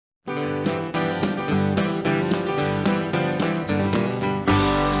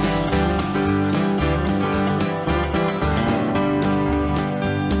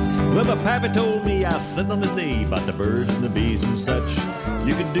Pappy told me I was sitting on his knee about the birds and the bees and such.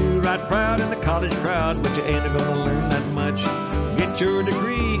 You can do right proud in the college crowd, but you ain't gonna learn that much. Get your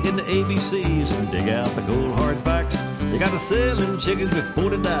degree in the ABCs and dig out the cold hard facts. You gotta sell them chickens before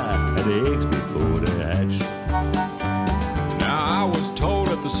they die and the eggs before they hatch. Now I was told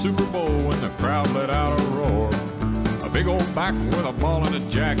at the Super Bowl when the crowd let out a roar, a big old back with a ball and a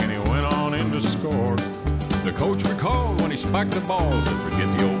jack, and he went on in to score. The coach recalled when he spiked the ball, said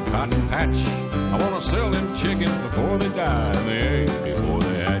forget the old cotton patch. I wanna sell them chickens before they die and the eggs before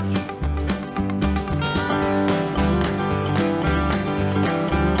they hatch.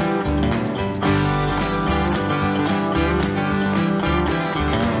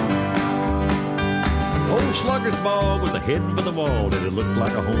 Old Slugger's ball was heading for the wall, and it looked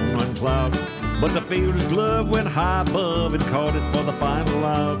like a home run cloud. But the fielder's glove went high above and caught it for the final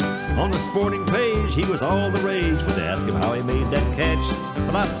out. On the sporting page, he was all the rage when they asked him how he made that catch.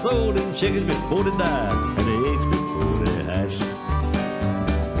 But I sold him chickens before they died and the eggs before they hatched.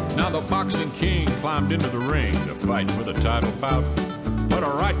 Now the boxing king climbed into the ring to fight for the title bout, but a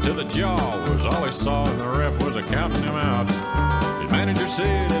right to the jaw was all he saw, and the ref was counting him out. His manager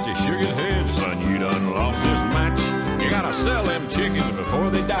said as he shook his head, son, you done lost this match. You gotta sell them chickens before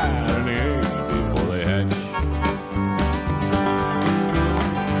they die and the eggs before they hatch.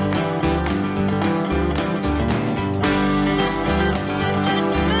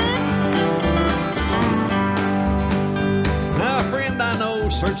 Now a friend I know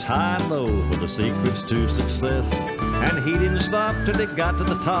searched high and low for the secrets to success, and he didn't stop till he got to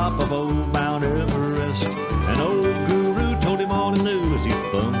the top of old Mount Everest. An old guru told him all he knew as he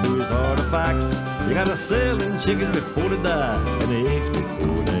thumbed through his artifacts. You gotta sell them chickens before they die and the eggs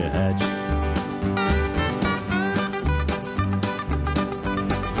before they hatch.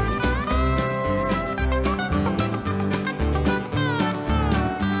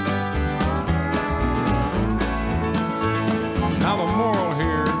 Now the moral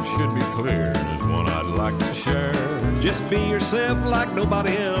here should be clear, and is one I'd like to share. Just be yourself like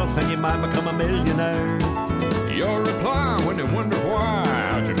nobody else and you might become a millionaire. Your reply when they wonder why,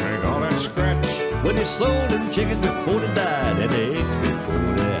 how'd you make all that scratch? When you sold them chickens before they died and the eggs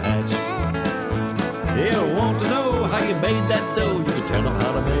before they hatched. They'll want to know how you made that dough. You can tell them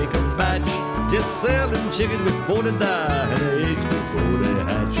how to make a batch. Just sell them chickens before they die and the eggs before they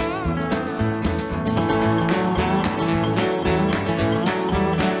hatch.